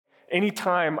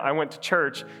anytime I went to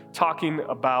church talking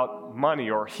about money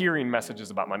or hearing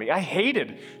messages about money. I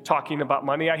hated talking about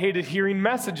money. I hated hearing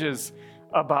messages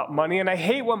about money, and I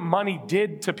hate what money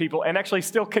did to people and actually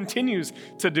still continues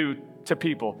to do to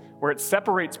people, where it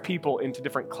separates people into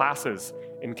different classes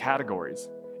and categories.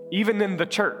 Even in the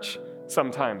church,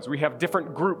 sometimes we have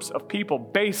different groups of people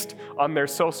based on their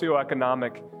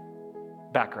socioeconomic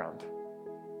background.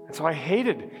 And so I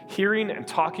hated hearing and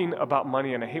talking about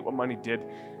money, and I hate what money did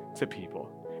to people.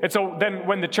 And so then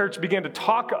when the church began to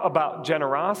talk about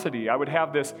generosity, I would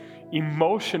have this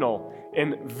emotional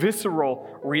and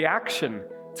visceral reaction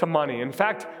to money. In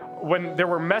fact, when there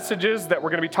were messages that were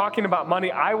going to be talking about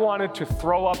money, I wanted to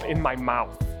throw up in my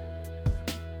mouth.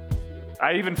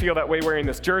 I even feel that way wearing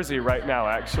this jersey right now,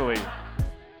 actually.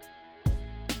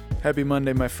 Happy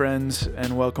Monday, my friends,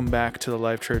 and welcome back to the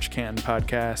Life Church Canton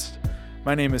podcast.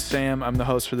 My name is Sam. I'm the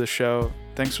host for this show.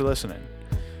 Thanks for listening.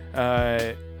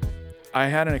 I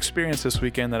had an experience this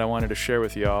weekend that I wanted to share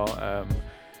with y'all.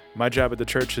 My job at the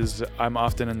church is I'm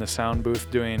often in the sound booth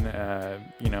doing,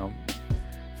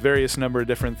 various number of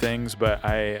different things, but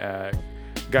a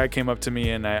guy came up to me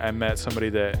and I met somebody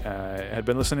that had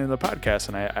been listening to the podcast,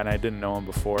 and I didn't know him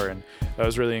before, and that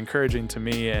was really encouraging to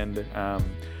me. And I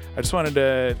just wanted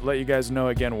to let you guys know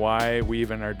again why we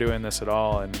even are doing this at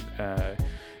all. And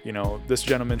this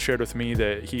gentleman shared with me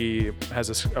that he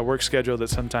has a work schedule that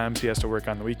sometimes he has to work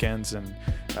on the weekends and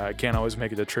can't always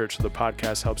make it to church, so the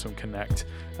podcast helps him connect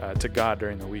to God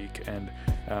during the week. And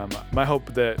my hope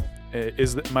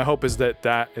is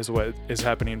that is what is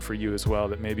happening for you as well,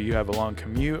 that maybe you have a long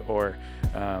commute or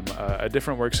a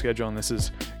different work schedule, and this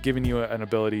is giving you an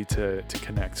ability to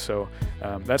connect. So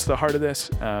that's the heart of this.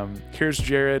 Here's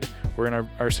Jared. We're in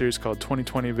our series called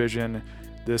 2020 Vision.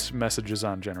 This message is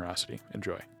on generosity.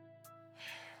 Enjoy.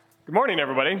 Good morning,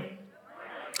 everybody.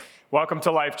 Welcome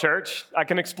to Life Church. I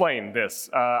can explain this.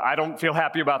 I don't feel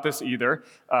happy about this either.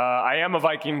 I am a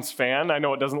Vikings fan. I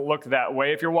know it doesn't look that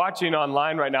way. If you're watching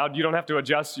online right now, you don't have to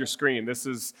adjust your screen. This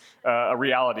is a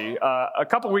reality. A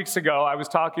couple weeks ago, I was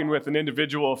talking with an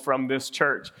individual from this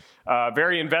church,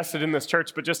 very invested in this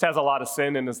church, but just has a lot of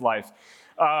sin in his life.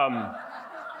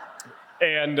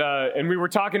 And we were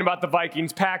talking about the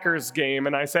Vikings-Packers game,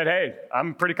 and I said, hey,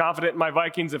 I'm pretty confident in my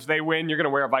Vikings. If they win, you're going to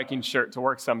wear a Vikings shirt to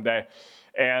work someday.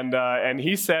 And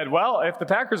he said, well, if the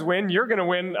Packers win, you're going to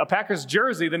win a Packers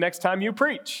jersey the next time you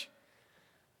preach.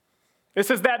 This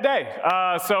is that day.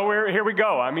 So here we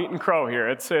go. I'm eating crow here.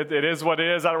 It is what it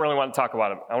is. I don't really want to talk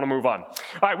about it. I want to move on. All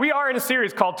right, we are in a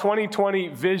series called 2020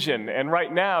 Vision, and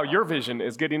right now your vision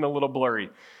is getting a little blurry.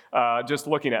 Just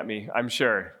looking at me, I'm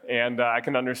sure, and I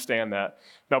can understand that.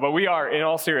 No, but we are, in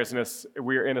all seriousness,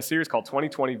 we're in a series called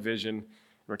 2020 Vision.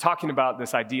 We're talking about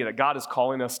this idea that God is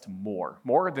calling us to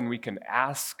more than we can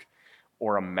ask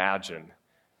or imagine.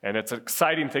 And it's an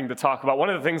exciting thing to talk about. One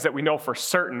of the things that we know for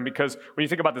certain, because when you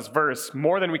think about this verse,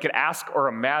 more than we could ask or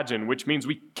imagine, which means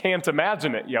we can't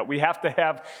imagine it yet. We have to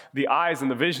have the eyes and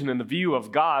the vision and the view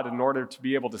of God in order to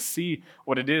be able to see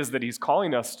what it is that he's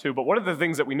calling us to. But one of the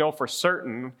things that we know for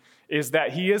certain is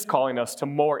that he is calling us to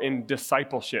more in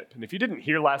discipleship. And if you didn't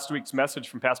hear last week's message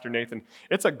from Pastor Nathan,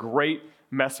 it's a great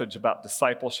message about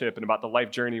discipleship and about the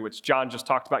life journey, which John just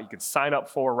talked about. You can sign up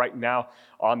for right now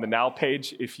on the Now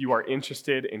page if you are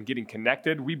interested in getting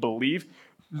connected. We believe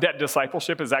that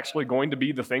discipleship is actually going to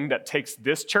be the thing that takes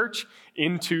this church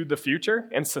into the future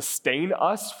and sustain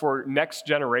us for next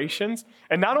generations.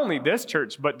 And not only this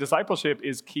church, but discipleship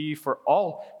is key for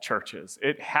all churches.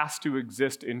 It has to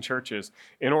exist in churches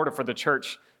in order for the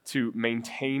church to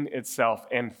maintain itself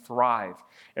and thrive.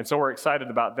 And so we're excited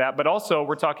about that. But also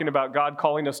we're talking about God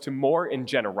calling us to more in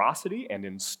generosity and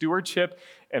in stewardship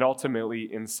and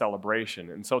ultimately in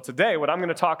celebration. And so today what I'm going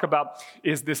to talk about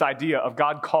is this idea of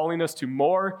God calling us to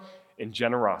more in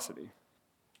generosity.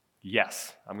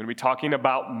 Yes, I'm going to be talking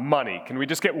about money. Can we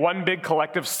just get one big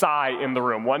collective sigh in the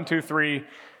room? 1, 2, 3.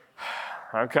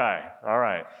 Okay, all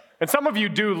right. And some of you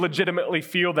do legitimately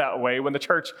feel that way when the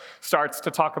church starts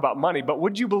to talk about money. But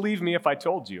would you believe me if I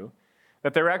told you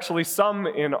that there are actually some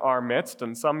in our midst,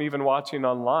 and some even watching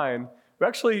online, who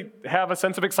actually have a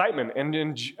sense of excitement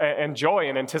and joy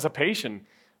and anticipation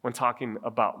when talking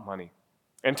about money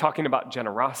and talking about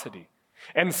generosity.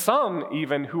 And some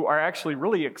even who are actually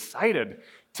really excited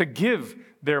to give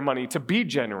their money, to be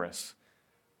generous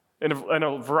in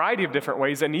a variety of different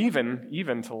ways, and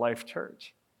even to Life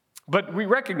Church. But we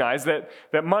recognize that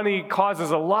money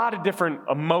causes a lot of different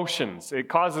emotions. It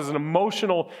causes an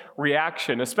emotional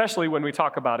reaction, especially when we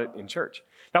talk about it in church.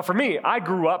 Now, for me, I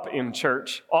grew up in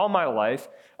church all my life,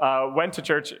 went to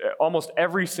church almost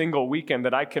every single weekend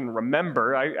that I can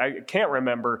remember. I can't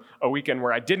remember a weekend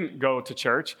where I didn't go to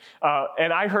church.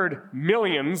 And I heard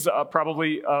millions,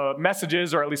 probably,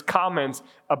 messages or at least comments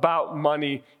about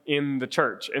money in the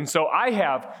church. And so I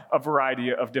have a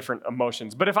variety of different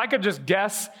emotions. But if I could just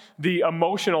guess the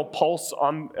emotional pulse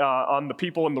on the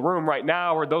people in the room right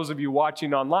now, or those of you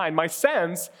watching online, my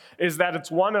sense is that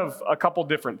it's one of a couple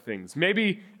different things.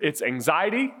 Maybe it's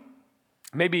anxiety,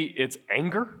 maybe it's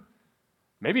anger,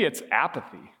 maybe it's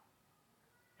apathy.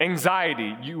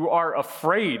 Anxiety, you are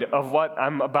afraid of what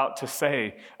I'm about to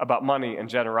say about money and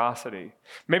generosity.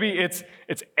 Maybe it's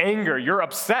anger, you're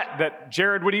upset that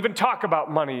Jared would even talk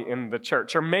about money in the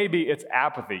church. Or maybe it's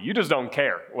apathy, you just don't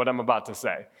care what I'm about to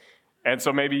say. And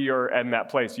so maybe you're in that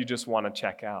place, you just want to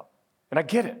check out. And I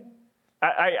get it.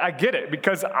 I get it,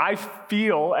 because I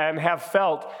feel and have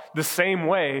felt the same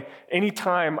way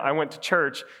anytime I went to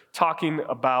church talking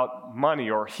about money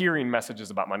or hearing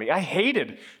messages about money. I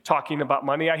hated talking about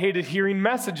money. I hated hearing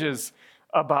messages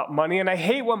about money, and I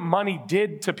hate what money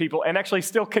did to people and actually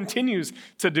still continues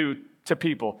to do to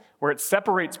people, where it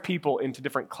separates people into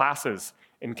different classes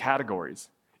and categories.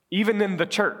 Even in the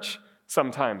church,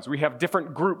 sometimes we have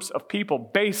different groups of people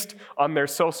based on their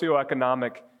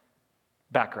socioeconomic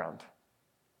background.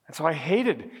 And so I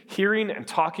hated hearing and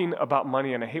talking about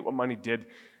money, and I hate what money did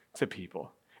to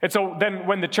people. And so then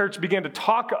when the church began to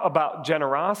talk about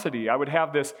generosity, I would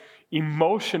have this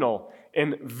emotional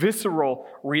and visceral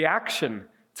reaction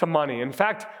to money. In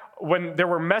fact, when there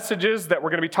were messages that were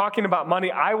going to be talking about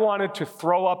money, I wanted to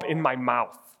throw up in my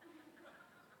mouth.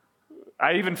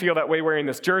 I even feel that way wearing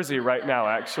this jersey right now,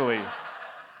 actually.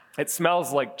 It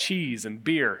smells like cheese and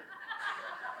beer.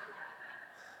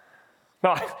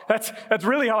 No, that's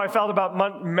really how I felt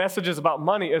about messages about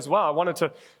money as well. I wanted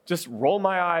to just roll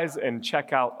my eyes and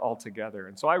check out altogether.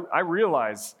 And so I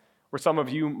realize where some of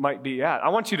you might be at. I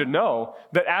want you to know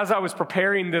that as I was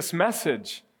preparing this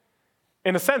message,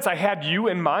 in a sense, I had you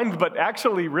in mind, but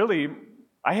actually, really,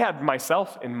 I had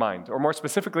myself in mind. Or more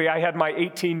specifically, I had my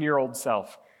 18-year-old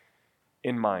self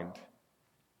in mind.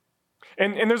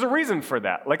 And there's a reason for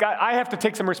that. Like, I have to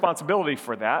take some responsibility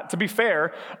for that. To be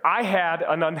fair, I had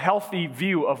an unhealthy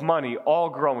view of money all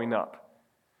growing up.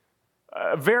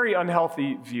 A very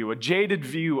unhealthy view, a jaded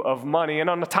view of money. And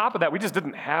on the top of that, we just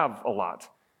didn't have a lot.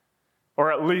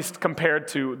 Or at least compared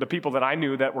to the people that I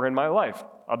knew that were in my life.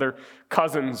 Other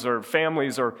cousins or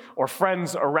families or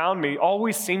friends around me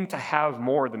always seemed to have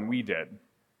more than we did.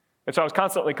 And so I was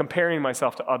constantly comparing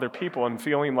myself to other people and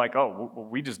feeling like, oh, well,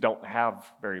 we just don't have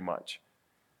very much.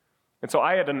 And so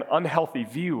I had an unhealthy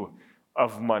view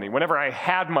of money. Whenever I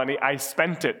had money, I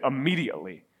spent it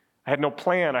immediately. I had no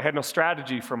plan. I had no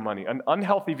strategy for money, an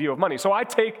unhealthy view of money. So I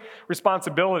take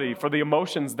responsibility for the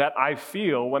emotions that I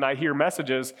feel when I hear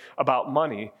messages about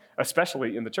money,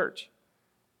 especially in the church.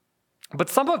 But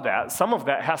some of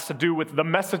that has to do with the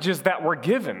messages that were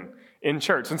given in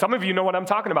church. And some of you know what I'm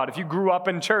talking about. If you grew up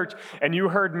in church and you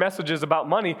heard messages about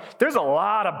money, there's a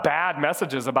lot of bad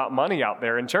messages about money out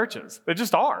there in churches. They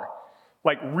just are.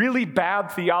 Like really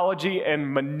bad theology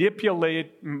and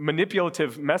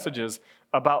manipulative messages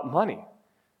about money.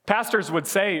 Pastors would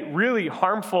say really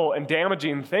harmful and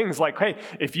damaging things like, hey,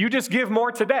 if you just give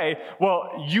more today,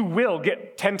 well, you will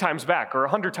get 10 times back or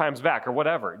 100 times back or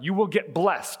whatever. You will get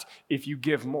blessed if you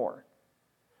give more.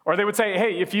 Or they would say,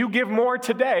 hey, if you give more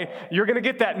today, you're going to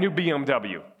get that new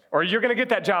BMW, or you're going to get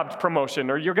that job promotion,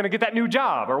 or you're going to get that new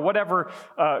job, or whatever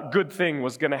good thing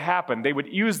was going to happen. They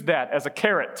would use that as a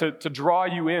carrot to draw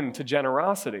you into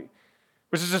generosity,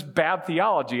 which is just bad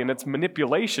theology, and it's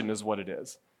manipulation is what it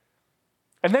is.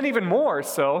 And then even more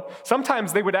so,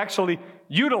 sometimes they would actually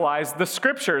utilize the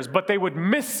scriptures, but they would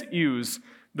misuse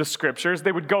the scriptures.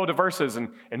 They would go to verses in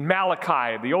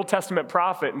Malachi, the Old Testament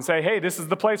prophet, and say, hey, this is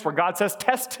the place where God says,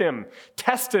 test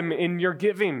him in your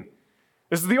giving.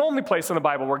 This is the only place in the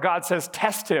Bible where God says,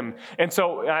 test him. And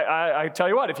so I tell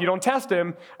you what, if you don't test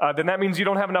him, then that means you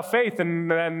don't have enough faith,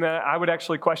 and then I would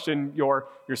actually question your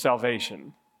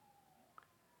salvation.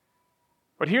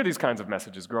 But hear these kinds of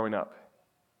messages growing up.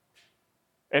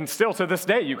 And still to this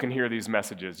day, you can hear these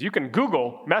messages. You can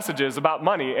Google messages about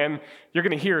money, and you're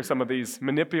going to hear some of these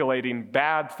manipulating,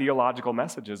 bad theological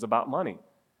messages about money.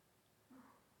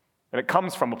 And it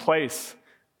comes from a place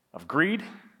of greed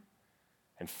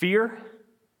and fear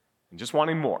and just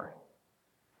wanting more,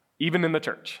 even in the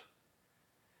church.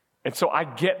 And so I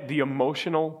get the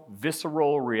emotional,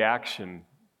 visceral reaction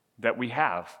that we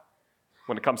have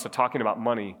when it comes to talking about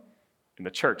money in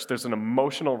the church. There's an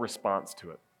emotional response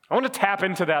to it. I want to tap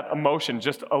into that emotion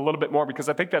just a little bit more because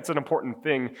I think that's an important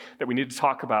thing that we need to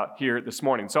talk about here this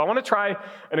morning. So I want to try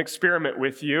an experiment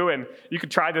with you, and you could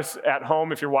try this at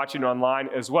home if you're watching online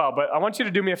as well. But I want you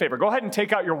to do me a favor. Go ahead and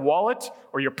take out your wallet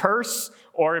or your purse,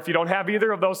 or if you don't have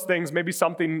either of those things, maybe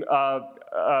something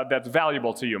that's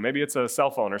valuable to you. Maybe it's a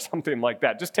cell phone or something like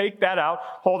that. Just take that out.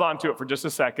 Hold on to it for just a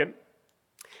second.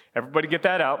 Everybody get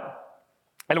that out.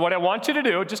 And what I want you to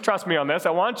do, just trust me on this,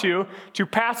 I want you to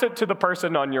pass it to the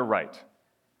person on your right.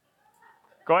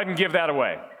 Go ahead and give that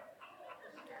away.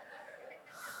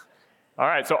 All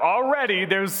right, so already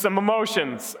there's some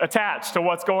emotions attached to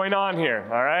what's going on here,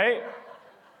 all right?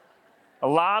 A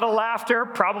lot of laughter,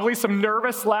 probably some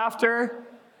nervous laughter.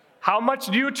 How much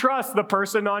do you trust the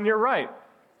person on your right?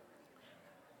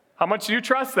 How much do you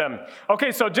trust them?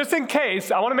 Okay, so just in case,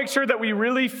 I want to make sure that we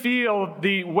really feel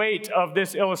the weight of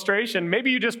this illustration. Maybe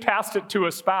you just passed it to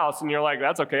a spouse and you're like,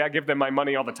 that's okay, I give them my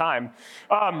money all the time.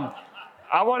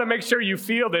 I want to make sure you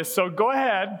feel this, so go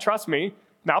ahead, trust me.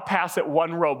 Now pass it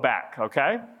one row back,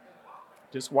 okay?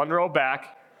 Just one row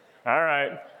back. All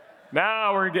right.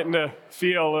 Now we're getting to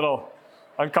feel a little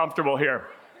uncomfortable here.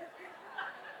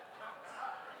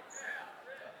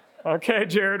 Okay,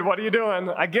 Jared, what are you doing?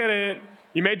 I get it.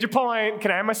 You made your point. Can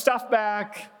I have my stuff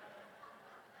back?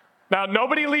 Now,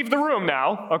 nobody leave the room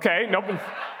now, okay?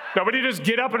 Nobody just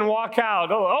get up and walk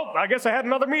out. Oh, I guess I had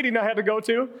another meeting I had to go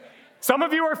to. Some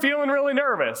of you are feeling really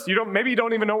nervous. Maybe you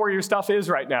don't even know where your stuff is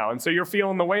right now, and so you're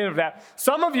feeling the weight of that.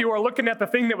 Some of you are looking at the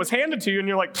thing that was handed to you, and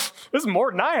you're like, this is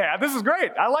more than I had. This is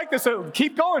great. I like this.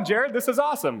 Keep going, Jared. This is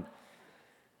awesome.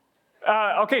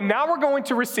 Okay, now we're going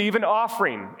to receive an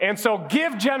offering, and so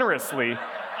give generously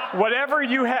whatever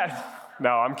you have. No,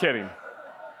 I'm kidding.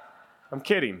 I'm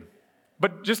kidding.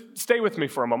 But just stay with me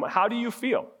for a moment. How do you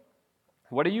feel?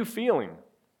 What are you feeling?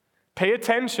 Pay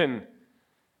attention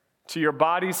to your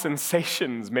body's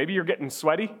sensations. Maybe you're getting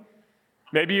sweaty.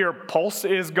 Maybe your pulse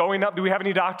is going up. Do we have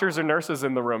any doctors or nurses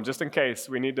in the room? Just in case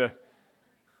we need to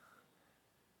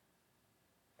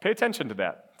pay attention to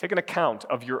that. Take an account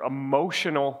of your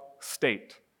emotional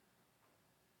state.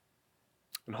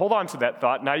 And hold on to that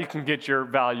thought. Now you can get your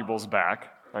valuables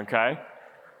back, okay?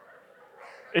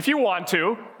 If you want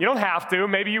to, you don't have to.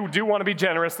 Maybe you do want to be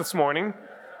generous this morning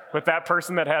with that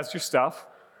person that has your stuff.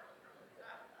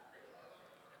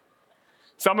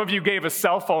 Some of you gave a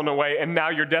cell phone away, and now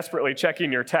you're desperately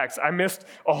checking your text. I missed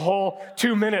a whole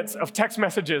 2 minutes of text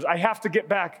messages. I have to get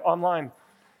back online.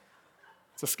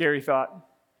 It's a scary thought.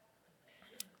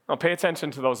 Now, pay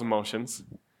attention to those emotions.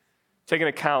 Take an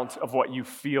account of what you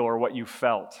feel or what you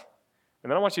felt. And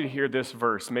then I want you to hear this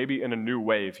verse, maybe in a new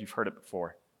way if you've heard it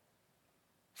before.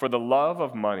 For the love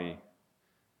of money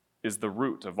is the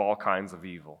root of all kinds of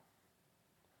evil.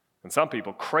 And some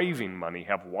people, craving money,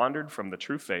 have wandered from the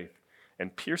true faith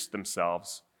and pierced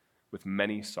themselves with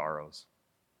many sorrows.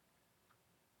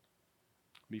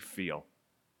 What do you feel?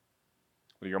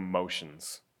 What are your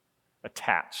emotions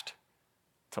attached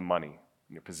to money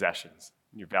and your possessions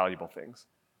and your valuable things?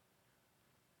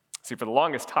 See, for the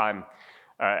longest time,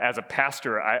 as a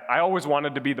pastor, I always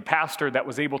wanted to be the pastor that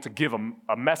was able to give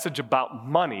a message about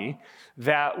money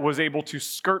that was able to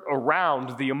skirt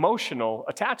around the emotional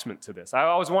attachment to this. I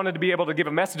always wanted to be able to give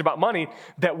a message about money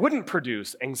that wouldn't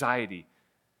produce anxiety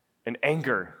and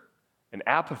anger and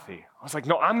apathy. I was like,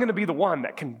 no, I'm going to be the one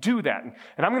that can do that.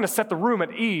 And I'm going to set the room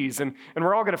at ease, and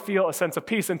we're all going to feel a sense of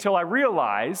peace, until I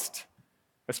realized,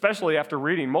 especially after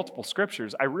reading multiple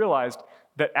scriptures, I realized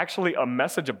that actually a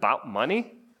message about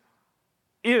money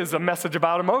is a message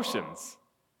about emotions.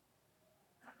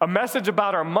 A message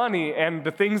about our money and the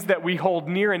things that we hold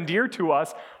near and dear to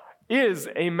us is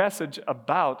a message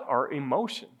about our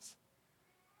emotions.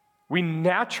 We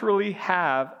naturally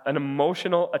have an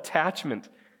emotional attachment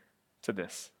to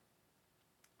this.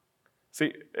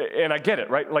 See, and I get it,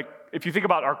 right? Like, if you think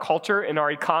about our culture and our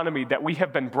economy that we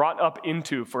have been brought up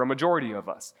into for a majority of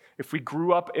us, if we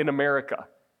grew up in America,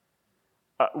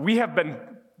 we have been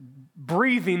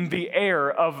breathing the air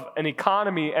of an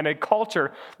economy and a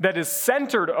culture that is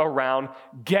centered around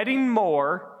getting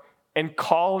more and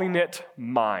calling it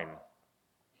mine.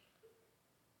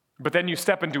 But then you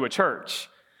step into a church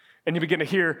and you begin to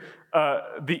hear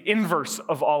the inverse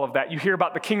of all of that. You hear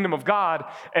about the kingdom of God,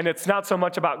 and it's not so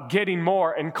much about getting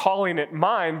more and calling it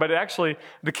mine, but actually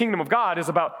the kingdom of God is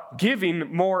about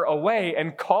giving more away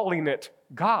and calling it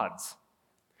God's.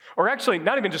 Or actually,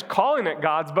 not even just calling it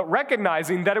God's, but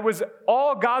recognizing that it was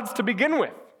all God's to begin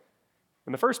with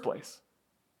in the first place.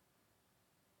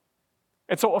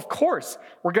 And so, of course,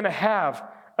 we're going to have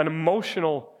an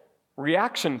emotional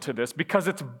reaction to this because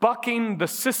it's bucking the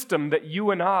system that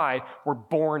you and I were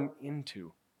born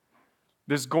into.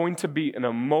 There's going to be an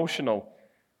emotional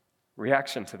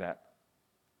reaction to that.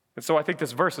 And so I think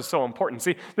this verse is so important.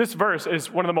 See, this verse is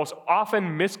one of the most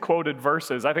often misquoted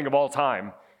verses, I think, of all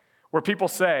time, where people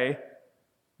say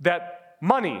that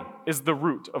money is the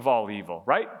root of all evil,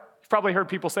 right? You've probably heard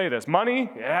people say this.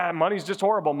 Money's just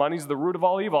horrible. Money's the root of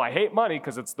all evil. I hate money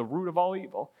because it's the root of all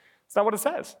evil. It's not what it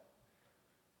says.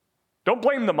 Don't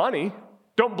blame the money.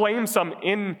 Don't blame some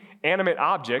inanimate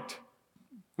object.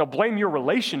 No, blame your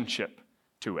relationship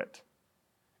to it.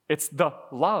 It's the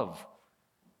love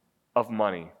of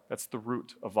money that's the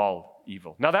root of all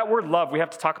evil. Now, that word love we have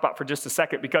to talk about for just a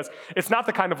second, because it's not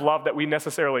the kind of love that we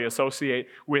necessarily associate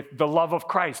with the love of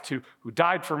Christ who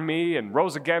died for me and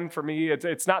rose again for me.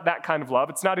 It's not that kind of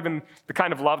love. It's not even the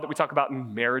kind of love that we talk about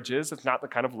in marriages. It's not the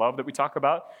kind of love that we talk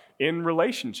about in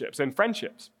relationships and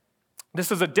friendships.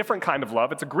 This is a different kind of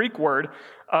love. It's a Greek word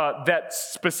that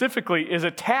specifically is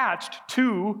attached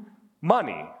to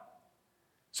money.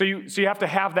 So you have to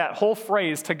have that whole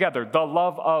phrase together, the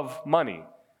love of money.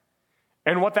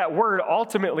 And what that word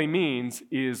ultimately means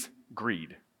is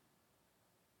greed.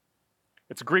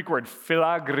 It's a Greek word,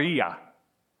 philagria.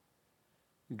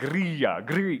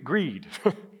 Greed.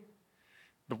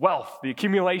 The wealth, the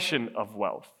accumulation of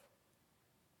wealth.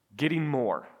 Getting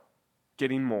more.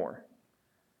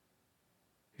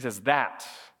 He says that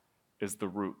is the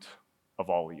root of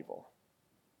all evil.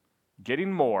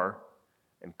 Getting more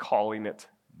and calling it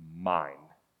mine.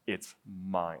 It's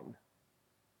mine.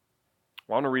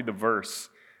 I want to read the verse,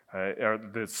 or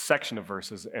the section of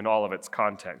verses in all of its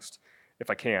context, if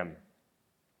I can.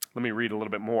 Let me read a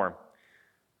little bit more.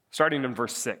 Starting in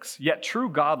verse 6. Yet true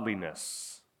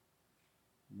godliness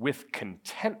with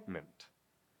contentment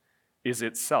is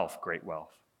itself great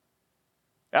wealth.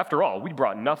 After all, we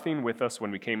brought nothing with us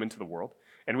when we came into the world,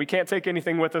 and we can't take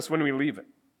anything with us when we leave it.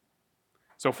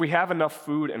 So if we have enough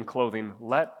food and clothing,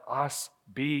 let us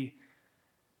be,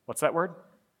 what's that word?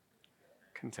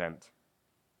 Content.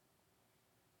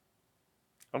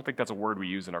 I don't think that's a word we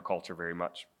use in our culture very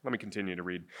much. Let me continue to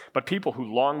read. But people who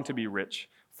long to be rich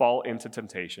fall into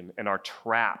temptation and are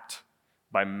trapped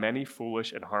by many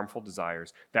foolish and harmful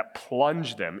desires that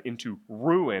plunge them into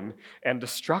ruin and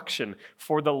destruction.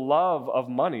 For the love of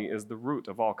money is the root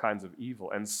of all kinds of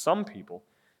evil. And some people,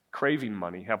 craving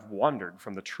money, have wandered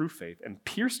from the true faith and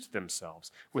pierced themselves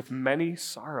with many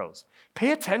sorrows.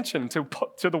 Pay attention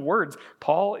to the words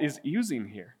Paul is using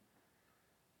here.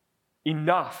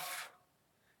 Enough.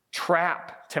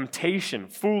 Trap, temptation,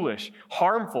 foolish,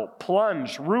 harmful,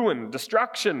 plunge, ruin,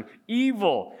 destruction,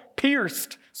 evil,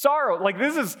 pierced, sorrow. Like,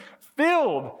 this is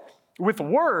filled with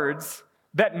words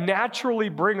that naturally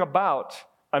bring about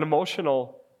an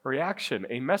emotional reaction.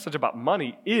 A message about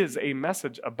money is a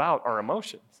message about our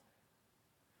emotions.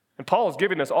 And Paul is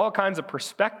giving us all kinds of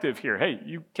perspective here. Hey,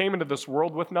 you came into this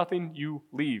world with nothing, you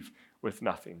leave with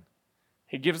nothing.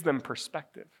 He gives them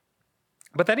perspective.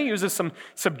 But then he uses some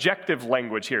subjective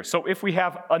language here. So if we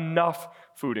have enough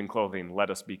food and clothing, let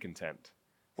us be content.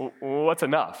 Well, what's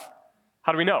enough?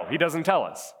 How do we know? He doesn't tell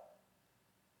us.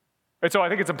 And so I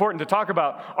think it's important to talk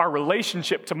about our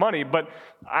relationship to money, but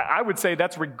I would say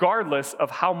that's regardless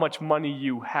of how much money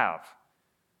you have.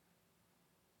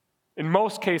 In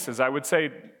most cases, I would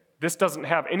say this doesn't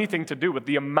have anything to do with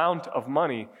the amount of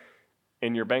money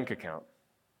in your bank account.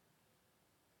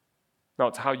 No,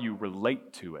 it's how you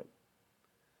relate to it.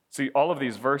 See, all of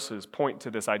these verses point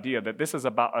to this idea that this is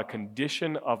about a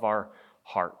condition of our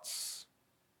hearts.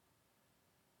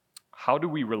 How do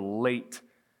we relate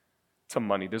to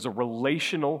money? There's a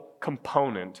relational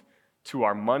component to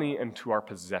our money and to our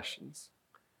possessions.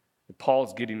 And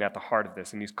Paul's getting at the heart of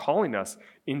this, and he's calling us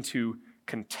into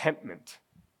contentment.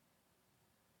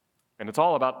 And it's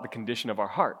all about the condition of our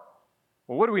heart.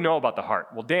 Well, what do we know about the heart?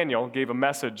 Well, Daniel gave a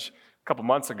message a couple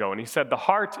months ago, and he said, the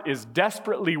heart is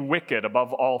desperately wicked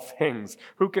above all things.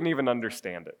 Who can even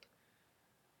understand it?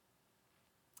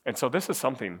 And so this is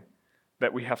something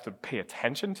that we have to pay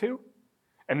attention to.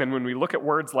 And then when we look at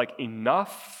words like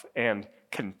enough and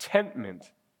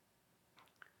contentment,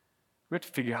 we have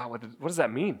to figure out what does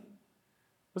that mean?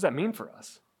 What does that mean for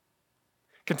us?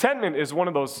 Contentment is one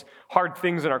of those hard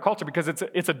things in our culture because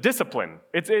it's a discipline.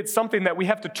 It's something that we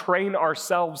have to train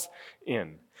ourselves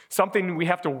in. Something we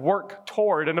have to work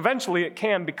toward, and eventually it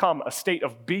can become a state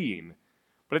of being.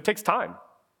 But it takes time,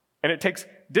 and it takes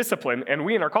discipline, and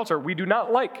we in our culture, we do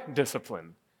not like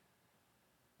discipline.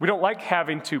 We don't like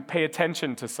having to pay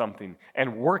attention to something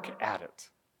and work at it.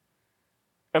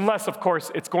 Unless, of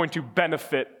course, it's going to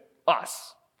benefit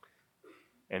us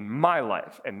and my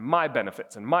life and my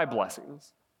benefits and my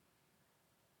blessings.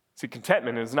 See,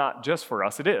 contentment is not just for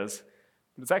us, it is,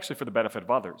 but it's actually for the benefit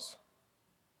of others.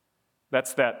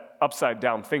 That's that upside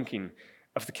down thinking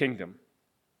of the kingdom.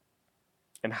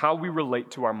 And how we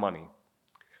relate to our money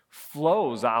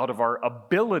flows out of our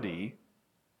ability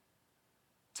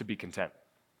to be content.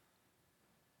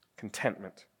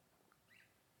 Contentment.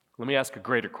 Let me ask a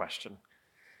greater question.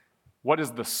 What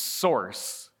is the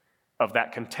source of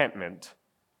that contentment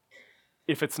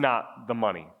if it's not the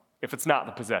money, if it's not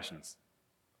the possessions?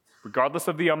 Regardless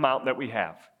of the amount that we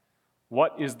have,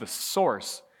 what is the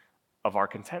source of our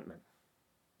contentment?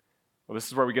 Well, this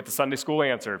is where we get the Sunday school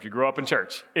answer if you grew up in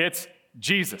church. It's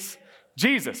Jesus.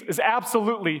 Jesus is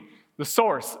absolutely the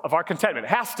source of our contentment. It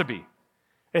has to be.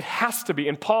 It has to be.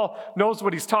 And Paul knows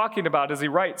what he's talking about as he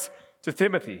writes to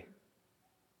Timothy.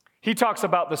 He talks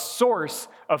about the source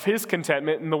of his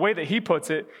contentment, and the way that he puts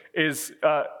it is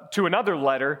to another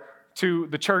letter to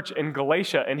the church in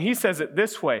Galatia. And he says it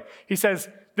this way. He says,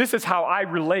 this is how I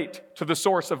relate to the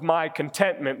source of my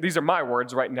contentment. These are my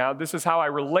words right now. This is how I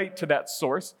relate to that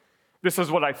source. This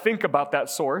is what I think about that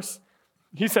source.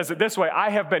 He says it this way, I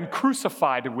have been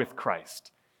crucified with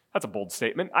Christ. That's a bold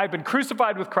statement. I've been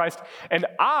crucified with Christ, and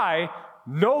I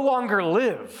no longer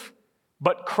live,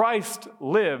 but Christ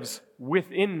lives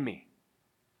within me.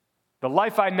 The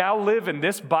life I now live in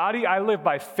this body, I live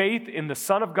by faith in the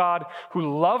Son of God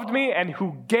who loved me and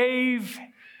who gave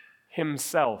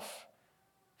himself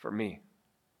for me.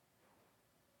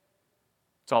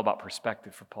 It's all about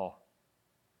perspective for Paul.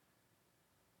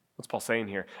 What's Paul saying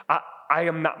here? I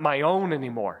am not my own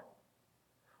anymore.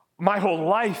 My whole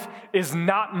life is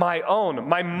not my own.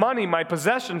 My money, my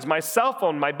possessions, my cell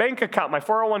phone, my bank account, my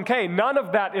 401k, none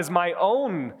of that is my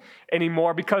own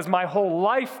anymore because my whole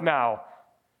life now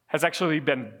has actually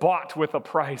been bought with a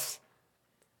price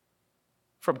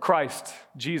from Christ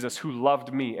Jesus, who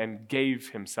loved me and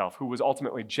gave himself, who was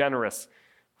ultimately generous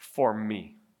for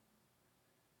me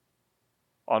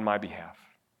on my behalf.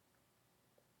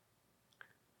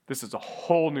 This is a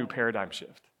whole new paradigm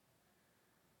shift.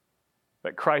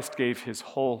 That Christ gave his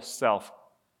whole self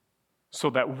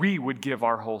so that we would give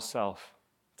our whole self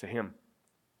to him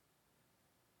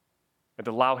and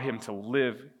allow him to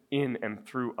live in and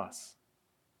through us.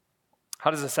 How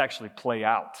does this actually play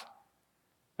out?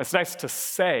 It's nice to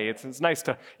say, it's nice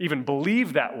to even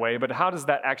believe that way, but how does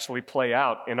that actually play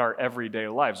out in our everyday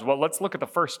lives? Well, let's look at the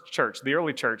first church, the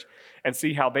early church, and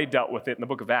see how they dealt with it in the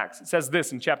book of Acts. It says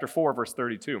this in chapter 4, verse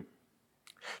 32. It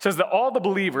says that all the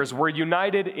believers were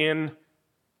united in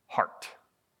heart.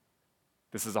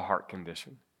 This is a heart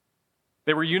condition.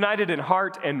 They were united in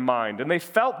heart and mind, and they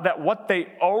felt that what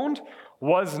they owned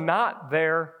was not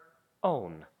their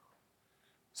own.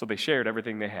 So they shared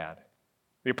everything they had.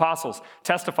 The apostles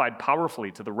testified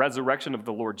powerfully to the resurrection of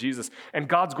the Lord Jesus, and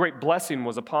God's great blessing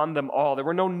was upon them all. There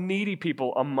were no needy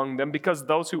people among them because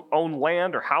those who owned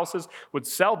land or houses would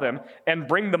sell them and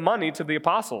bring the money to the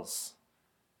apostles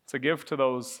to give to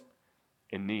those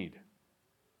in need.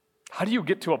 How do you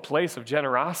get to a place of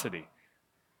generosity?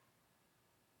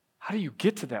 How do you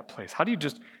get to that place? How do you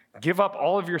just give up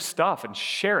all of your stuff and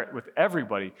share it with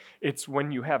everybody? It's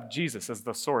when you have Jesus as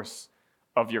the source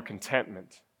of your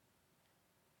contentment.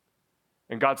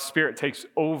 And God's Spirit takes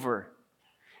over.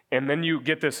 And then you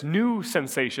get this new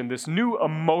sensation, this new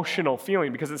emotional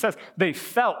feeling, because it says they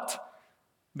felt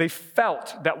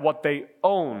that what they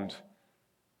owned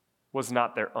was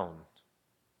not their own.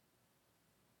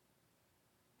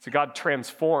 So God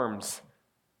transforms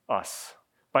us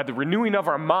by the renewing of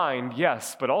our mind,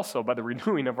 yes, but also by the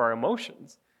renewing of our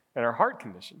emotions and our heart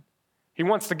condition. He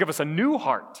wants to give us a new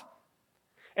heart.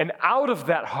 And out of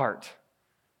that heart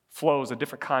flows a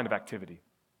different kind of activity.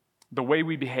 The way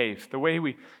we behave, the way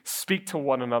we speak to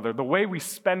one another, the way we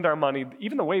spend our money,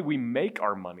 even the way we make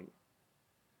our money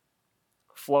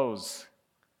flows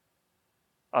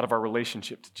out of our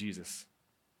relationship to Jesus.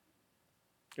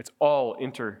 It's all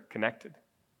interconnected.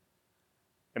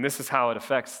 And this is how it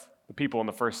affects the people in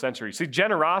the first century. See,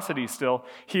 generosity still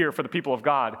here for the people of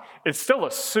God is still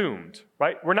assumed,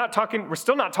 right? We're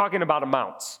still not talking about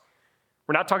amounts.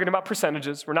 We're not talking about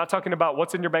percentages. We're not talking about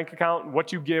what's in your bank account,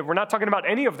 what you give. We're not talking about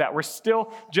any of that. We're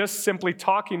still just simply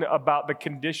talking about the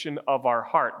condition of our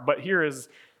heart. But here is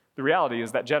the reality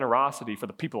is that generosity for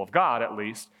the people of God, at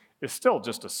least, is still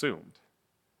just assumed.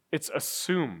 It's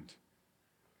assumed.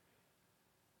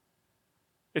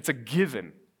 It's a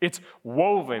given. It's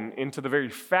woven into the very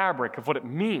fabric of what it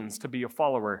means to be a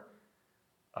follower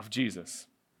of Jesus.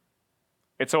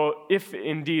 And so if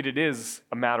indeed it is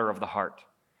a matter of the heart,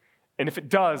 and if it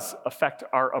does affect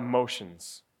our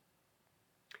emotions,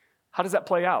 how does that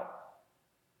play out?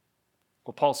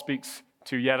 Well, Paul speaks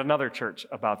to yet another church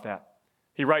about that.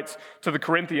 He writes to the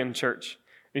Corinthian church.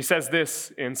 He says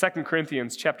this in 2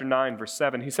 Corinthians chapter 9, verse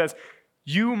 7. He says,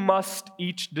 You must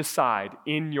each decide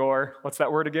in your, what's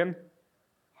that word again?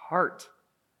 Heart,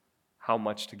 how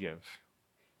much to give.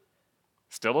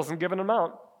 Still doesn't give an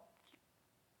amount,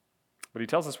 but he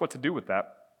tells us what to do with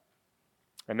that.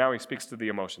 And now he speaks to the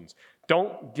emotions.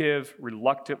 Don't give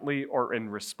reluctantly or in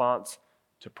response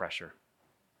to pressure,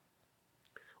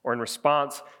 or in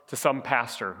response to some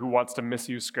pastor who wants to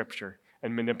misuse Scripture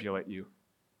and manipulate you,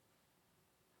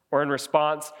 or in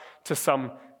response to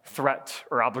some threat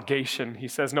or obligation. He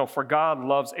says, no, for God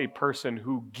loves a person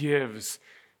who gives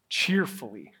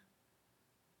cheerfully.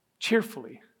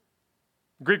 Cheerfully.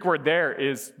 The Greek word there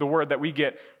is the word that we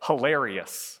get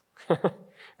hilarious.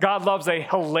 God loves a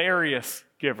hilarious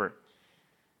giver.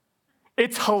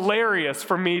 It's hilarious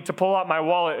for me to pull out my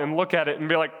wallet and look at it and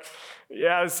be like,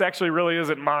 yeah, this actually really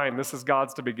isn't mine. This is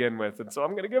God's to begin with, and so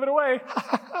I'm going to give it away.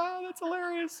 That's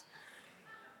hilarious.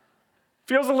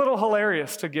 Feels a little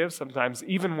hilarious to give sometimes,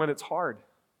 even when it's hard.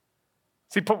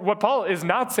 See, what Paul is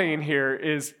not saying here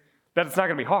is that it's not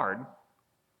going to be hard.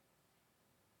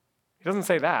 He doesn't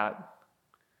say that.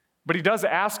 But he does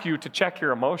ask you to check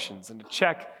your emotions and to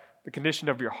check the condition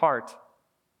of your heart.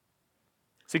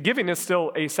 See, giving is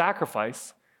still a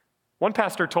sacrifice. One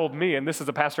pastor told me, and this is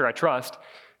a pastor I trust,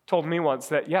 told me once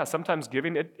that, yeah, sometimes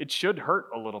giving, it should hurt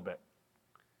a little bit.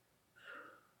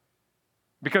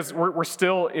 Because we're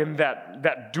still in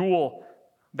that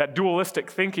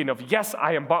dualistic thinking of, yes,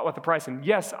 I am bought with a price, and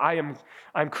yes, I'm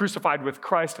crucified with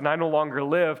Christ, and I no longer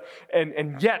live,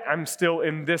 and yet I'm still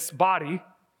in this body.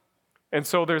 And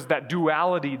so there's that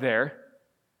duality there.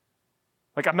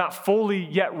 Like I'm not fully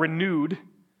yet renewed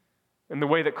in the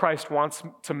way that Christ wants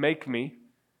to make me.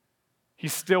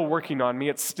 He's still working on me.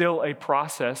 It's still a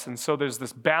process. And so there's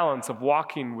this balance of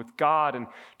walking with God and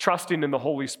trusting in the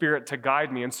Holy Spirit to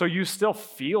guide me. And so you still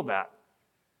feel that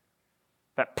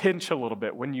pinch a little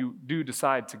bit when you do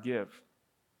decide to give.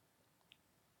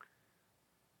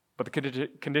 But the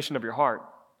condition of your heart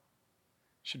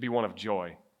should be one of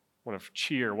joy, one of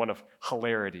cheer, one of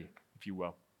hilarity, if you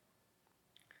will.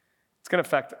 It's going to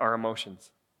affect our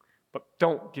emotions. But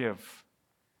don't give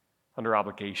under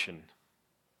obligation.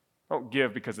 Don't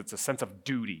give because it's a sense of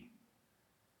duty.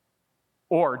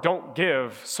 Or don't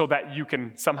give so that you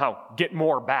can somehow get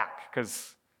more back,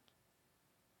 because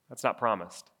that's not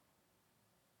promised.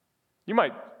 You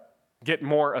might get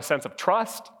more a sense of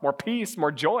trust, more peace,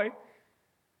 more joy.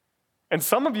 And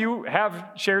some of you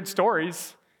have shared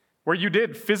stories where you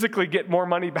did physically get more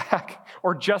money back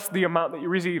or just the amount that you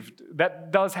received.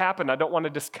 That does happen. I don't want to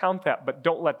discount that, but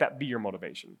don't let that be your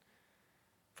motivation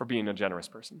for being a generous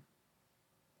person.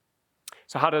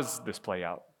 So how does this play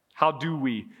out? How do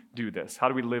we do this? How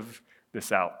do we live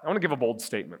this out? I want to give a bold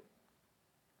statement,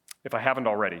 if I haven't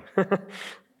already. I'll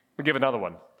give another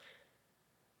one.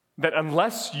 That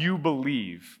unless you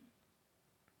believe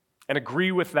and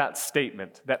agree with that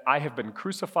statement that I have been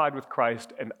crucified with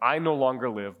Christ and I no longer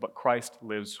live, but Christ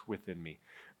lives within me.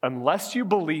 Unless you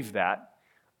believe that,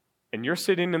 and you're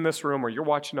sitting in this room or you're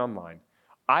watching online,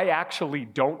 I actually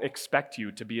don't expect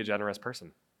you to be a generous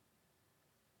person.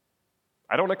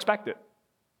 I don't expect it.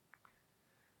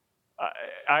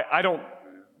 I don't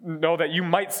know that you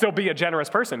might still be a generous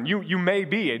person. You may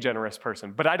be a generous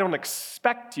person, but I don't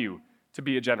expect you to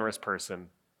be a generous person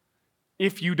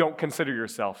if you don't consider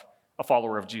yourself a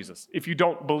follower of Jesus. If you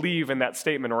don't believe in that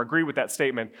statement or agree with that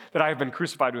statement that I have been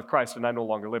crucified with Christ and I no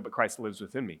longer live, but Christ lives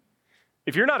within me.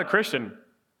 If you're not a Christian,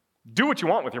 do what you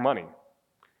want with your money.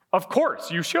 Of course,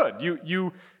 you should.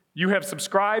 You have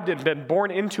subscribed and been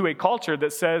born into a culture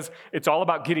that says it's all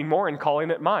about getting more and calling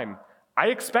it mine. I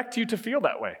expect you to feel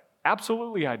that way.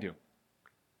 Absolutely, I do.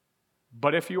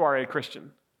 But if you are a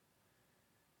Christian,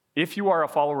 if you are a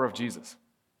follower of Jesus,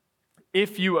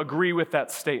 if you agree with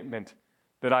that statement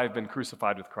that I have been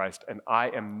crucified with Christ and I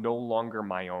am no longer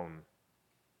my own,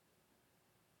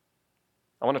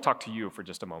 I want to talk to you for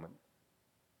just a moment.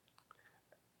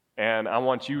 And I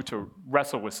want you to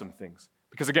wrestle with some things.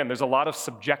 Because again, there's a lot of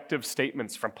subjective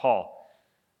statements from Paul.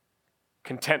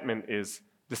 Contentment is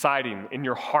deciding in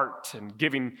your heart, and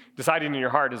giving, deciding in your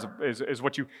heart is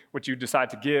what you decide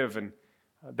to give, and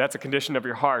that's a condition of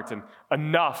your heart. And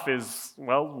enough is,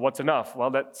 well, what's enough? Well,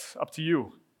 that's up to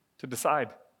you to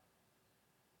decide.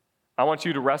 I want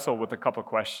you to wrestle with a couple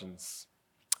questions.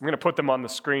 I'm going to put them on the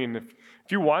screen.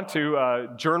 If you want to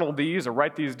journal these or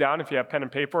write these down, if you have pen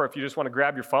and paper, or if you just want to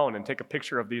grab your phone and take a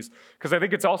picture of these, because I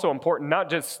think it's also important not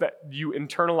just that you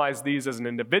internalize these as an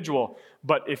individual,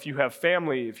 but if you have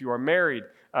family, if you are married,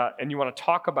 and you want to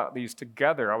talk about these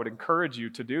together, I would encourage you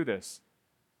to do this.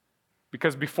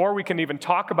 Because before we can even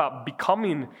talk about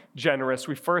becoming generous,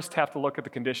 we first have to look at the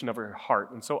condition of our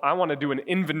heart. And so I want to do an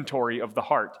inventory of the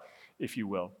heart, if you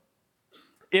will.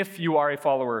 if you are a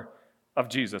follower of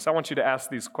Jesus, I want you to ask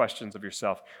these questions of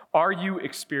yourself. Are you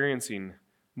experiencing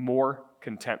more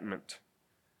contentment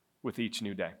with each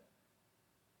new day?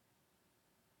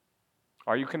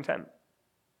 Are you content?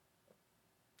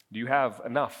 Do you have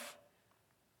enough?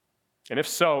 And if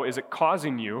so, is it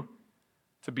causing you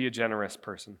to be a generous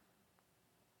person?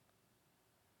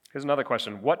 Here's another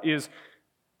question. What is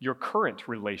your current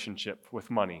relationship with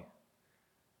money?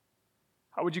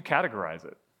 How would you categorize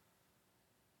it?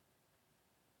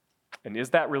 And is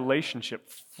that relationship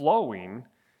flowing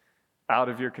out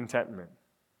of your contentment?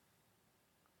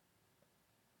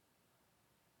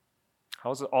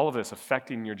 How is all of this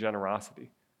affecting your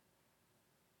generosity?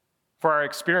 For our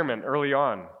experiment early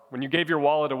on, when you gave your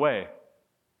wallet away,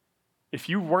 if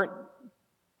you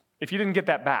didn't get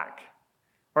that back,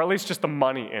 or at least just the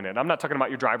money in it, I'm not talking about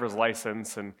your driver's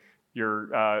license and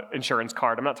your insurance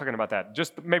card, I'm not talking about that,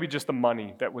 maybe just the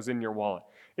money that was in your wallet.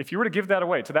 If you were to give that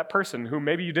away to that person who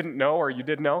maybe you didn't know or you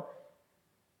did know,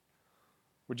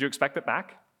 would you expect it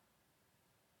back?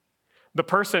 The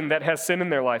person that has sin in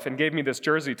their life and gave me this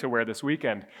jersey to wear this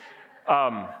weekend,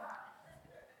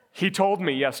 he told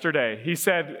me yesterday, he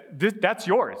said, that's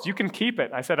yours, you can keep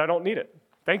it. I said, I don't need it.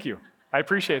 Thank you. I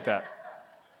appreciate that.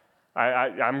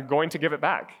 I'm going to give it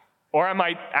back. Or I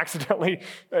might accidentally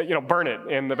burn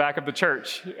it in the back of the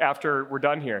church after we're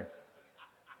done here.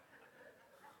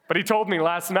 But he told me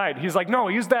last night, he's like, no,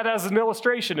 use that as an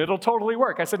illustration. It'll totally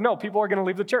work. I said, no, people are going to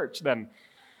leave the church then,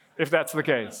 if that's the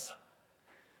case.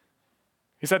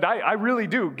 He said, I really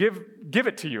do. Give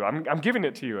it to you. I'm giving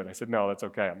it to you. And I said, no, that's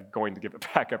okay. I'm going to give it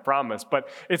back, I promise. But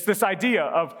it's this idea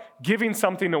of giving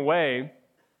something away,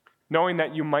 knowing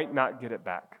that you might not get it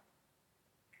back.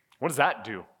 What does that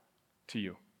do to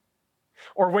you?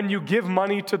 Or when you give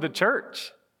money to the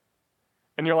church,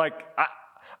 and you're like,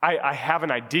 I have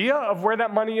an idea of where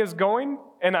that money is going,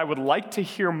 and I would like to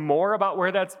hear more about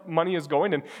where that money is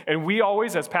going. And we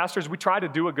always, as pastors, we try to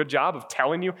do a good job of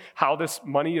telling you how this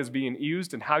money is being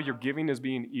used and how your giving is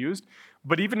being used.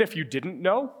 But even if you didn't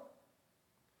know,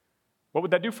 what would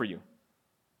that do for you?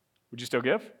 Would you still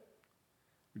give?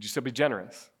 Would you still be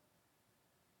generous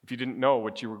if you didn't know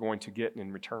what you were going to get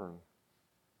in return?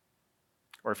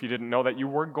 Or if you didn't know that you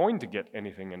were going to get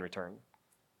anything in return?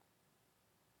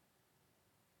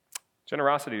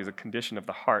 Generosity is a condition of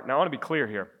the heart. Now, I want to be clear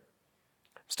here.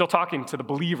 I'm still talking to the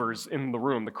believers in the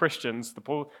room, the Christians,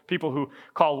 the people who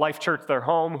call Life Church their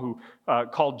home, who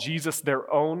call Jesus their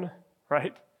own,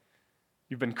 right?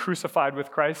 You've been crucified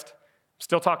with Christ. I'm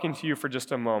still talking to you for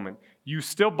just a moment. You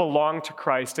still belong to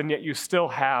Christ, and yet you still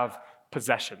have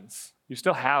possessions. You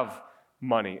still have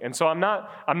money. And so I'm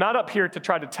not up here to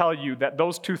try to tell you that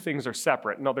those two things are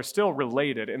separate. No, they're still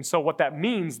related. And so what that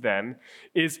means then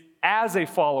is, as a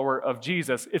follower of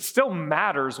Jesus, it still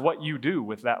matters what you do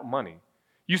with that money.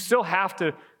 You still have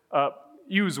to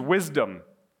use wisdom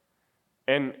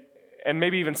and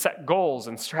maybe even set goals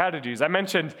and strategies. I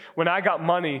mentioned when I got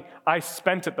money, I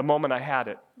spent it the moment I had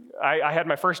it. I had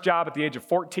my first job at the age of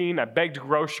 14. I begged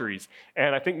groceries,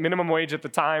 and I think minimum wage at the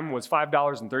time was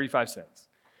 $5.35.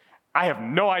 I have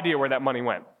no idea where that money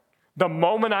went. The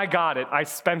moment I got it, I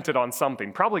spent it on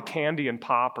something, probably candy and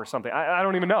pop or something. I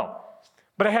don't even know.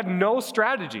 But I had no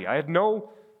strategy. I had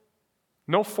no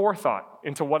forethought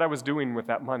into what I was doing with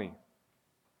that money.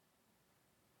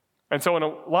 And so in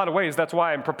a lot of ways, that's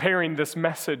why I'm preparing this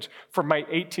message for my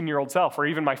 18-year-old self or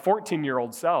even my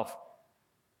 14-year-old self.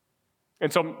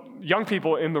 And so young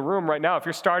people in the room right now, if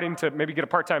you're starting to maybe get a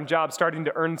part-time job, starting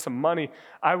to earn some money,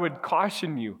 I would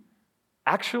caution you,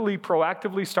 actually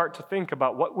proactively start to think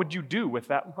about what would you do with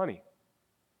that money.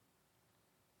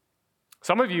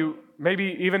 Some of you,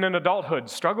 maybe even in adulthood,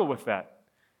 struggle with that.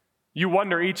 You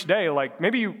wonder each day, like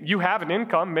maybe you have an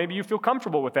income, maybe you feel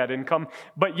comfortable with that income,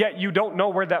 but yet you don't know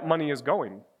where that money is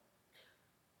going.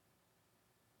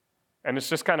 And it's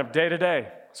just kind of day to day,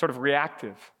 sort of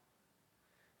reactive.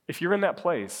 If you're in that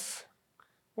place,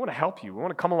 I want to help you. I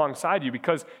want to come alongside you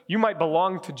because you might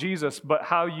belong to Jesus, but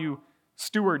how you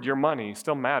steward your money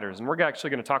still matters. And we're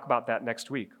actually going to talk about that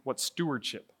next week, what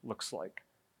stewardship looks like.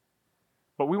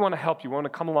 But we want to help you. We want to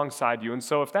come alongside you. And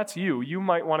so if that's you, you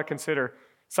might want to consider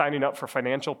signing up for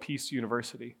Financial Peace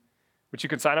University, which you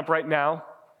can sign up right now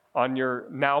on your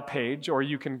Now page, or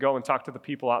you can go and talk to the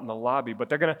people out in the lobby. But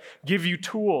they're going to give you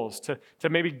tools to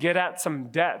maybe get at some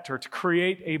debt or to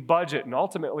create a budget and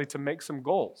ultimately to make some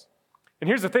goals. And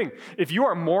here's the thing. If you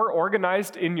are more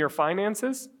organized in your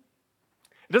finances,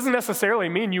 it doesn't necessarily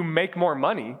mean you make more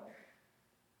money,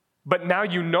 but now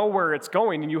you know where it's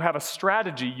going and you have a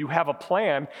strategy, you have a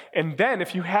plan, and then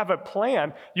if you have a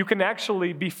plan, you can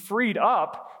actually be freed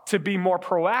up to be more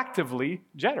proactively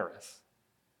generous.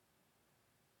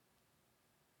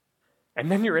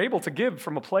 And then you're able to give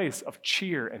from a place of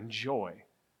cheer and joy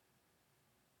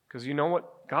because you know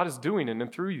what God is doing in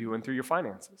and through you and through your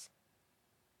finances.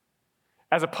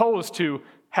 As opposed to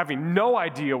having no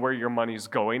idea where your money's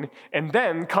going and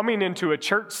then coming into a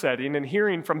church setting and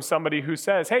hearing from somebody who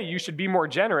says, hey, you should be more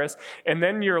generous. And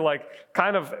then you're like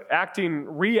kind of acting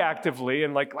reactively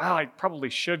and like, well, I probably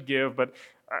should give, but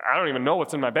I don't even know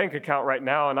what's in my bank account right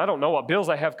now. And I don't know what bills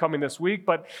I have coming this week,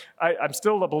 but I'm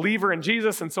still a believer in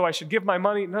Jesus. And so I should give my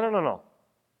money. No. No,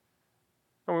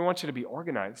 we want you to be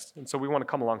organized. And so we want to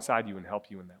come alongside you and help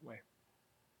you in that way.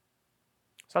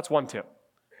 So that's one tip.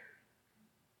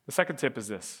 The second tip is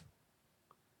this.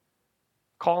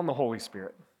 Call on the Holy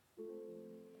Spirit.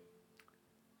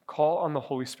 Call on the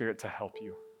Holy Spirit to help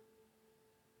you.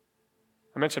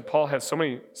 I mentioned Paul has so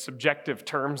many subjective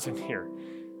terms in here.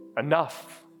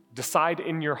 Enough. Decide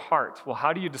in your heart. Well,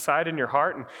 how do you decide in your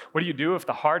heart? And what do you do if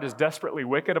the heart is desperately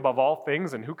wicked above all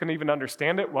things? And who can even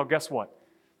understand it? Well, guess what?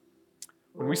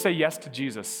 When we say yes to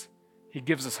Jesus, he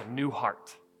gives us a new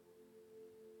heart.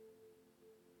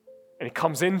 And he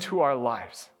comes into our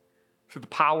lives through the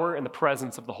power and the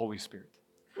presence of the Holy Spirit.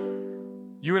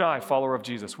 You and I, follower of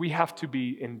Jesus, we have to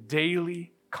be in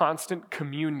daily, constant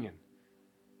communion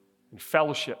and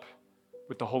fellowship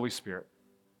with the Holy Spirit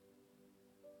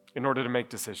in order to make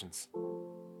decisions.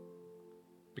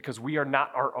 Because we are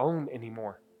not our own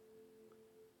anymore.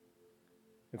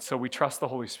 And so we trust the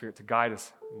Holy Spirit to guide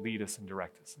us, lead us, and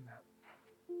direct us in that.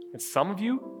 And some of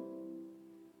you,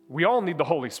 we all need the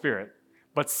Holy Spirit,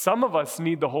 but some of us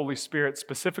need the Holy Spirit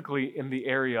specifically in the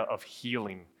area of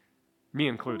healing, me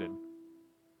included.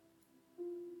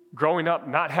 Growing up,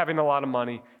 not having a lot of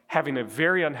money, having a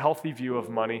very unhealthy view of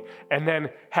money, and then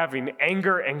having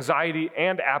anger, anxiety,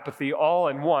 and apathy all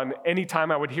in one.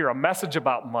 Anytime I would hear a message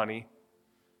about money,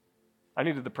 I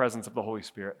needed the presence of the Holy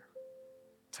Spirit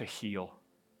to heal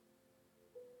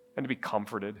and to be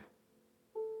comforted.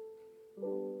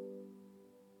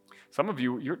 Some of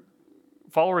you, you're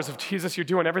followers of Jesus, you're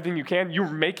doing everything you can. You're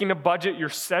making a budget, you're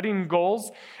setting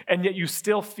goals, and yet you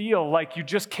still feel like you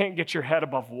just can't get your head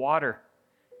above water.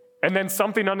 And then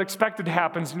something unexpected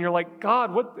happens, and you're like,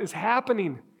 God, what is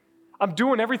happening? I'm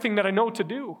doing everything that I know to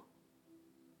do.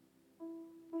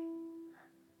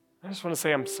 I just want to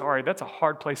say I'm sorry. That's a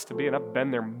hard place to be, and I've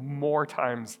been there more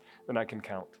times than I can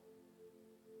count.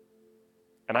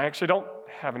 And I actually don't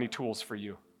have any tools for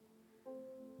you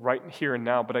right here and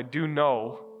now, but I do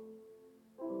know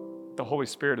the Holy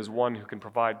Spirit is one who can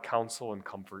provide counsel and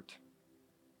comfort,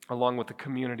 along with the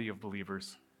community of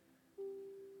believers.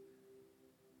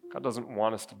 God doesn't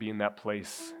want us to be in that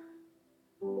place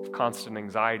of constant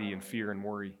anxiety and fear and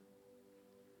worry.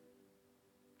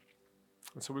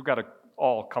 And so we've got to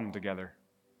all come together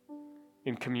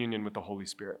in communion with the Holy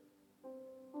Spirit.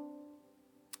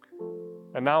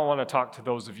 And now I want to talk to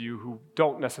those of you who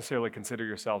don't necessarily consider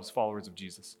yourselves followers of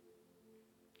Jesus.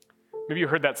 Maybe you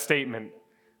heard that statement,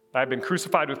 I've been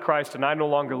crucified with Christ and I no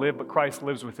longer live, but Christ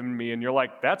lives within me. And you're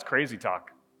like, that's crazy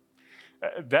talk.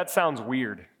 That sounds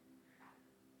weird.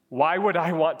 Why would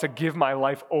I want to give my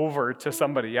life over to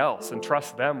somebody else and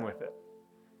trust them with it?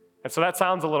 And so that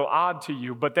sounds a little odd to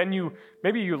you, but then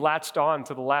maybe you latched on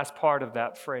to the last part of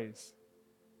that phrase.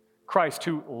 Christ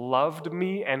who loved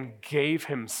me and gave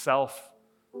himself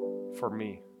for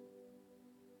me.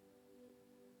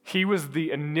 He was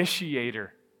the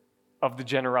initiator of the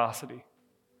generosity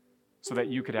so that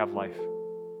you could have life.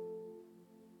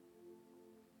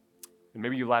 And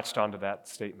maybe you latched onto that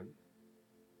statement.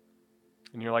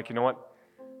 And you're like, you know what?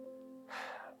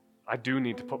 I do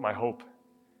need to put my hope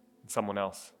in someone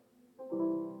else.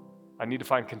 I need to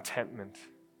find contentment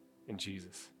in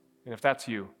Jesus. And if that's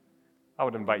you, I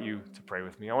would invite you to pray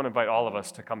with me. I want to invite all of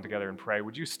us to come together and pray.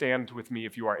 Would you stand with me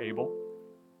if you are able?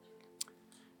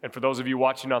 And for those of you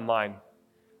watching online, I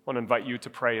want to invite you to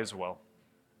pray as well.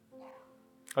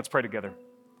 Let's pray together.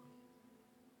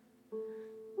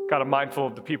 God, I'm mindful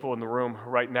of the people in the room who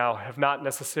right now have not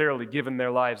necessarily given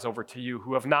their lives over to you,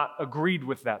 who have not agreed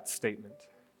with that statement,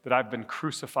 that I've been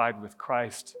crucified with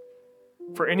Christ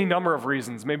for any number of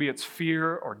reasons. Maybe it's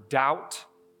fear or doubt,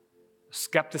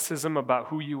 skepticism about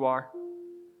who you are.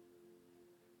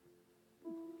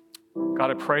 God,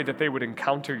 I pray that they would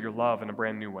encounter your love in a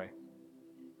brand new way.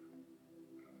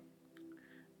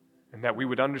 And that we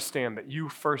would understand that you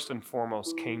first and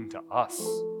foremost came to us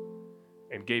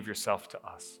and gave yourself to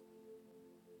us.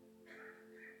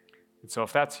 And so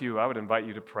if that's you, I would invite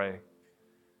you to pray,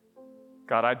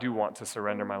 God, I do want to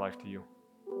surrender my life to you.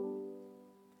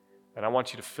 And I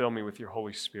want you to fill me with your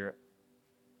Holy Spirit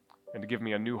and to give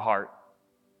me a new heart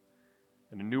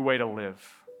and a new way to live.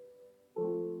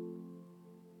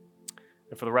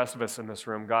 And for the rest of us in this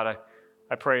room, God,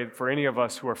 I pray for any of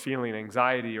us who are feeling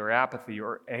anxiety or apathy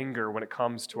or anger when it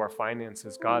comes to our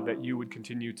finances, God, that you would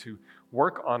continue to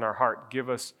work on our heart. Give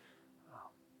us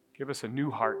a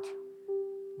new heart.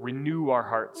 Renew our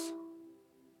hearts.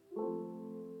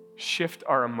 Shift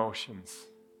our emotions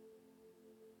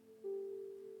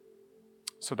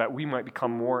so that we might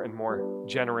become more and more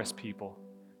generous people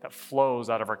that flows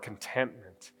out of our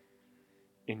contentment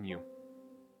in you.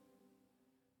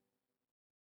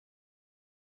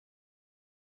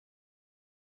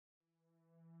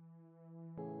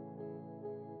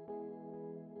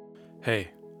 Hey,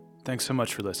 thanks so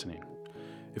much for listening.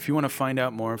 If you want to find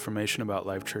out more information about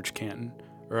Life Church Canton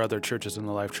or other churches in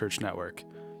the Life Church Network,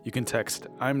 you can text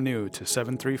I'm new to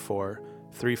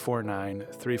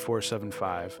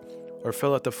 734-349-3475 or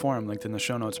fill out the form linked in the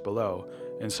show notes below,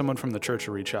 and someone from the church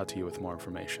will reach out to you with more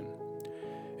information.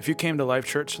 If you came to Life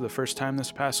Church for the first time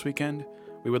this past weekend,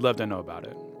 we would love to know about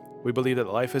it. We believe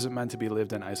that life isn't meant to be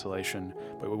lived in isolation,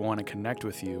 but we want to connect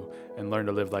with you and learn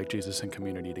to live like Jesus in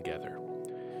community together.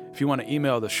 If you want to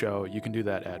email the show, you can do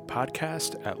that at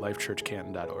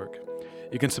podcast@lifechurchcanton.org.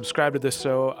 You can subscribe to this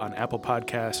show on Apple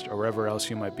Podcast or wherever else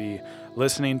you might be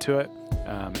listening to it.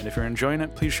 And if you're enjoying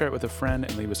it, please share it with a friend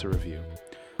and leave us a review.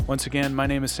 Once again, my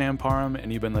name is Sam Parham,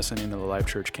 and you've been listening to the Life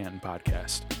Church Canton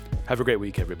podcast. Have a great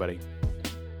week, everybody.